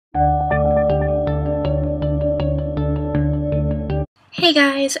Hey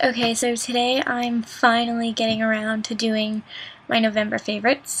guys, okay, so today I'm finally getting around to doing my November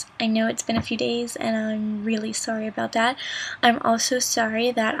favorites. I know it's been a few days and I'm really sorry about that. I'm also sorry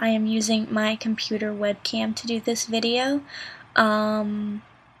that I am using my computer webcam to do this video. I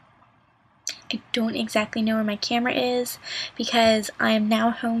don't exactly know where my camera is because I am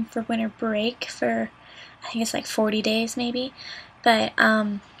now home for winter break for, I think it's like 40 days maybe, but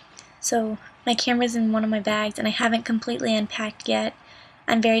so my camera's in one of my bags and I haven't completely unpacked yet.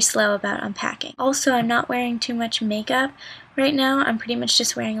 I'm very slow about unpacking. Also, I'm not wearing too much makeup right now. I'm pretty much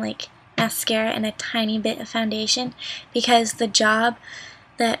just wearing like mascara and a tiny bit of foundation because the job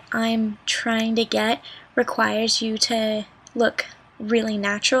that I'm trying to get requires you to look really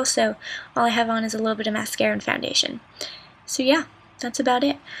natural, so all I have on is a little bit of mascara and foundation. So yeah, that's about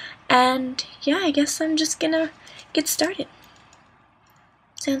it. And yeah, I guess I'm just gonna get started.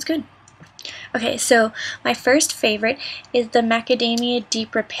 Sounds good. Okay, so my first favorite is the Macadamia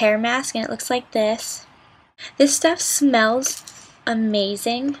Deep Repair Mask, and it looks like this. This stuff smells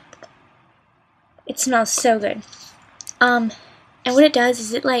amazing. It smells so good. And what it does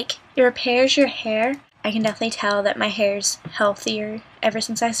is it repairs your hair. I can definitely tell that my hair's healthier ever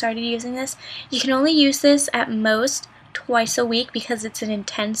since I started using this. You can only use this at most twice a week because it's an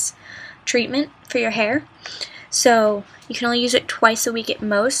intense treatment for your hair. So you can only use it twice a week at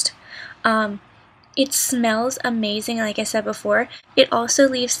most. It smells amazing, like I said before. It also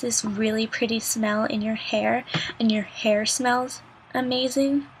leaves this really pretty smell in your hair, and your hair smells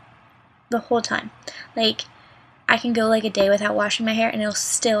amazing the whole time. Like, I can go like a day without washing my hair and it'll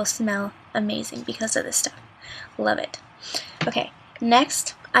still smell amazing because of this stuff. Love it. Okay,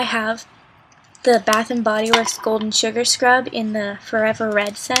 next I have the Bath & Body Works Golden Sugar Scrub in the Forever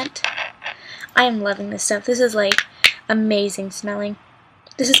Red scent. I am loving this stuff. This is like amazing smelling.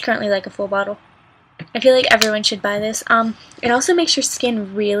 This is currently like a full bottle. I feel like everyone should buy this. It also makes your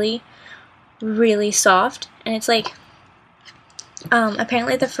skin really, really soft, and it's like,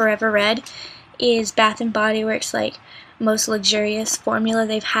 apparently the Forever Red is Bath & Body Works' like most luxurious formula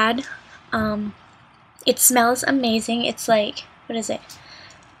they've had. It smells amazing. It's like, what is it?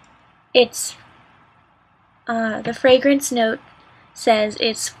 It's, the fragrance note says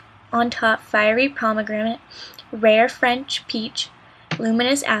it's on top fiery pomegranate, rare French peach,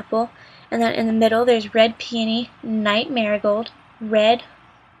 luminous apple, and then in the middle there's red peony, night marigold, red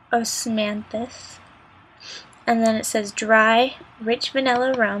osmanthus, and then it says dry, rich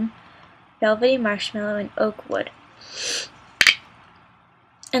vanilla rum, velvety marshmallow, and oak wood.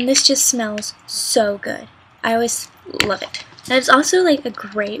 And this just smells so good. I always love it. And it's also like a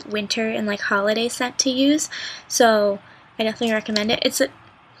great winter and like holiday scent to use, so I definitely recommend it.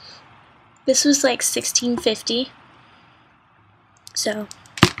 This was like $16.50, so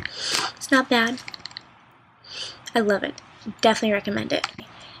it's not bad. I love it. Definitely recommend it.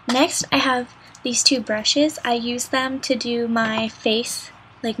 Next, I have these two brushes. I use them to do my face,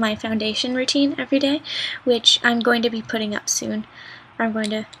 like my foundation routine every day, which I'm going to be putting up soon, or I'm going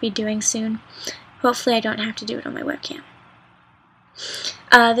to be doing soon. Hopefully I don't have to do it on my webcam.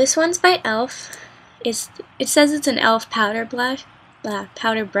 This one's by e.l.f. It says it's an e.l.f. powder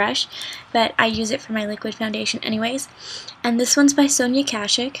brush, but I use it for my liquid foundation anyways. And this one's by Sonia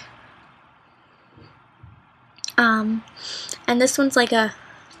Kashuk. And this one's like a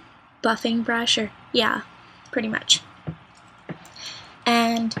buffing brush, or yeah, pretty much.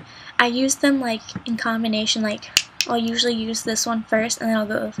 And I use them like in combination, like I'll usually use this one first and then I'll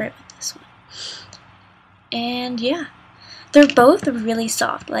go over it with this one. And yeah, they're both really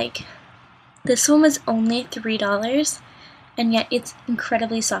soft. Like, this one was only $3 and yet it's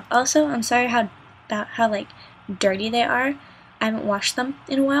incredibly soft. Also, I'm sorry about how like dirty they are. I haven't washed them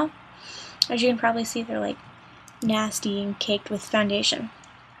in a while. As you can probably see, they're like nasty and caked with foundation.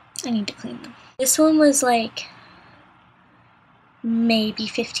 I need to clean them. This one was like maybe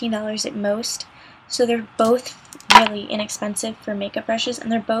 $15 at most. So they're both really inexpensive for makeup brushes,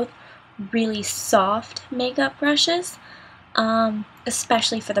 and they're both really soft makeup brushes,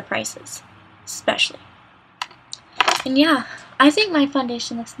 especially for the prices. Especially. And yeah, I think my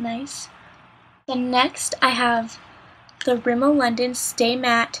foundation looks nice. Then next I have the Rimmel London Stay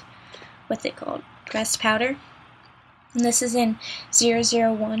Matte, what's it called? Pressed powder. And this is in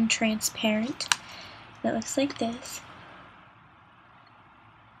 001 transparent. It looks like this.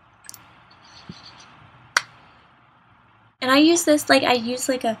 And I use this like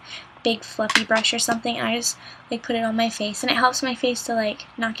a big fluffy brush or something, and I just like put it on my face, and it helps my face to like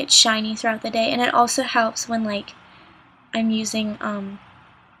not get shiny throughout the day. And it also helps when like I'm using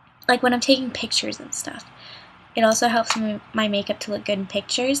like when I'm taking pictures and stuff. It also helps my makeup to look good in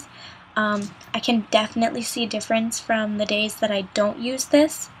pictures. I can definitely see a difference from the days that I don't use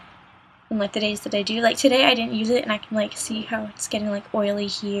this and like the days that I do. Like today I didn't use it, and I can like see how it's getting like oily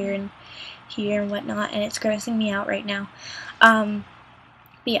here and whatnot, and it's grossing me out right now. But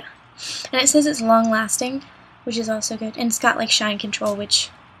yeah, and it says it's long lasting, which is also good, and it's got like shine control, which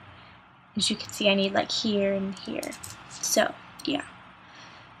as you can see I need like here and here. So yeah.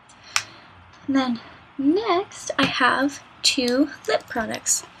 And then next I have 2 lip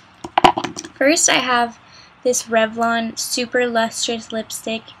products. First I have this Revlon Super Lustrous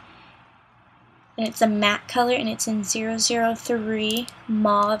Lipstick, and it's a matte color, and it's in 003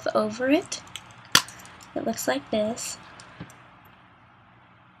 mauve over it. It looks like this.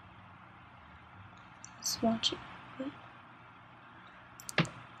 Swatch it.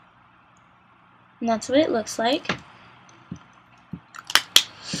 And that's what it looks like.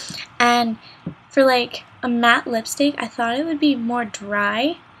 And for like a matte lipstick, I thought it would be more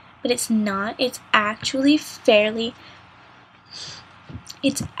dry, but it's not. It's actually fairly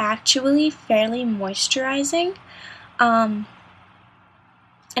moisturizing. And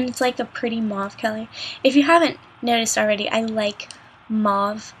it's like a pretty mauve color. If you haven't noticed already, I like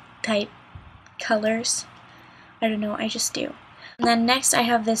mauve type colors. I don't know, I just do. And then next I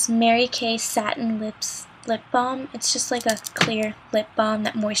have this Mary Kay Satin Lip Balm. It's just like a clear lip balm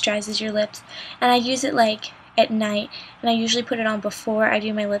that moisturizes your lips. And I use it like at night, and I usually put it on before I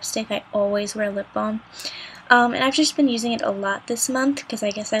do my lipstick. I always wear lip balm. And I've just been using it a lot this month because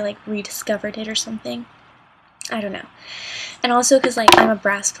I guess I like rediscovered it or something. I don't know. And also because like I'm a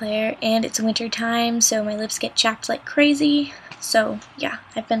brass player and it's winter time, so my lips get chapped like crazy. So yeah,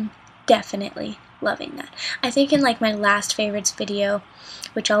 I've been definitely loving that. I think in like my last favorites video,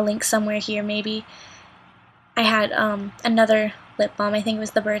 which I'll link somewhere here maybe, I had another lip balm. I think it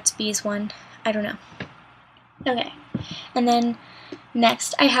was the Burt's Bees one. I don't know. Okay. And then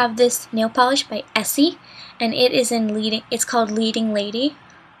next I have this nail polish by Essie, and it is in it's called Leading Lady.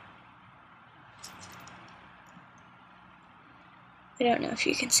 I don't know if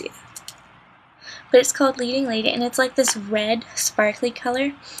you can see that, but it's called Leading Lady, and it's like this red sparkly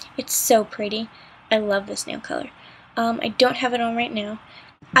color. It's so pretty. I love this nail color. I don't have it on right now.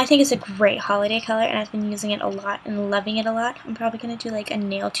 I think it's a great holiday color, and I've been using it a lot and loving it a lot. I'm probably going to do like a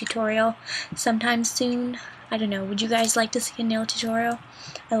nail tutorial sometime soon. I don't know, would you guys like to see a nail tutorial?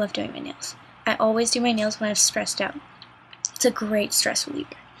 I love doing my nails. I always do my nails when I'm stressed out. It's a great stress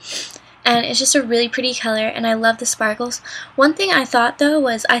reliever. And it's just a really pretty color, and I love the sparkles. One thing I thought though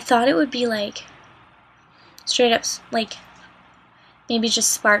was I thought it would be like straight up like maybe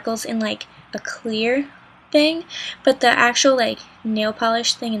just sparkles in like a clear thing, but the actual like nail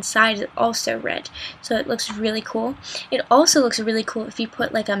polish thing inside is also red, so it looks really cool. It also looks really cool if you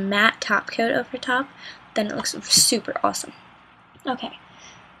put like a matte top coat over top, then it looks super awesome. Okay,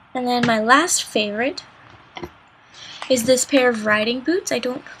 and then my last favorite is this pair of riding boots.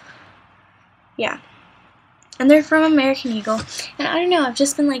 Yeah, and they're from American Eagle, and I don't know, I've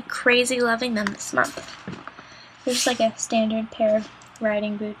just been like crazy loving them this month. They're just like a standard pair of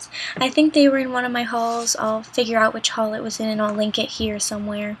riding boots. I think they were in one of my hauls. I'll figure out which haul it was in, and I'll link it here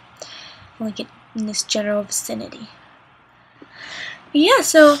somewhere. I'll link it in this general vicinity. But yeah,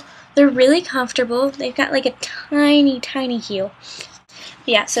 so they're really comfortable. They've got like a tiny, tiny heel. But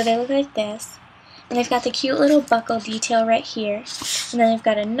yeah, so they look like this. And they've got the cute little buckle detail right here. And then they've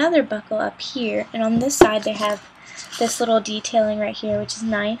got another buckle up here. And on this side they have this little detailing right here, which is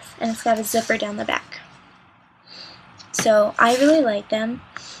nice. And it's got a zipper down the back. So I really like them,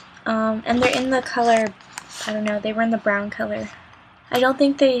 and they're in the color, I don't know, they were in the brown color. I don't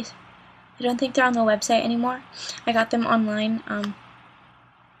think they're on the website anymore. I got them online.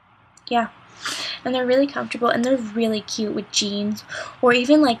 Yeah, and they're really comfortable, and they're really cute with jeans or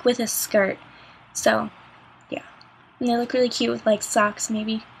even like with a skirt. So yeah, and they look really cute with like socks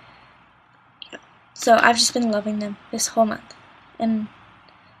maybe. Yeah. So I've just been loving them this whole month, and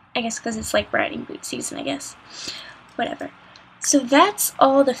I guess because it's like riding boot season, I guess. Whatever. So that's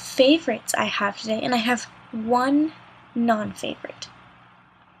all the favorites I have today, and I have one non-favorite.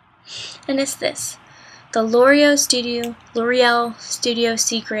 And it's this. The L'Oreal Studio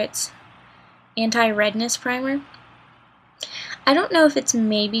Secrets Anti-Redness Primer. I don't know if it's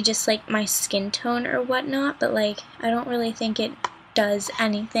maybe just like my skin tone or whatnot, but like I don't really think it does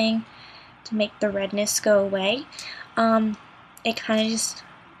anything to make the redness go away. It kind of just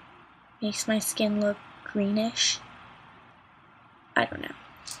makes my skin look greenish. I don't know.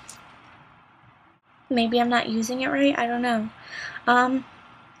 Maybe I'm not using it right. I don't know.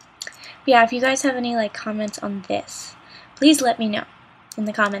 Yeah, if you guys have any like comments on this, please let me know. in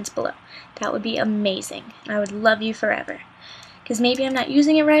the comments below. That would be amazing. I would love you forever. Because maybe I'm not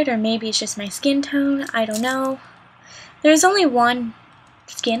using it right, or maybe it's just my skin tone. I don't know. There's only one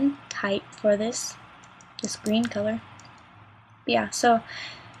skin type for this green color. But yeah, so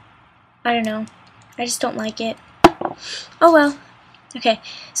I don't know. I just don't like it. Oh well. Okay,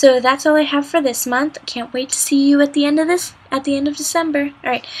 so that's all I have for this month. Can't wait to see you at the end of December.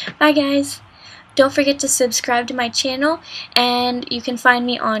 Alright, bye guys. Don't forget to subscribe to my channel, and you can find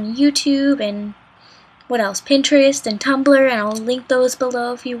me on YouTube and what else? Pinterest and Tumblr, and I'll link those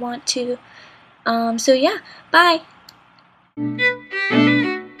below if you want to. So yeah, bye.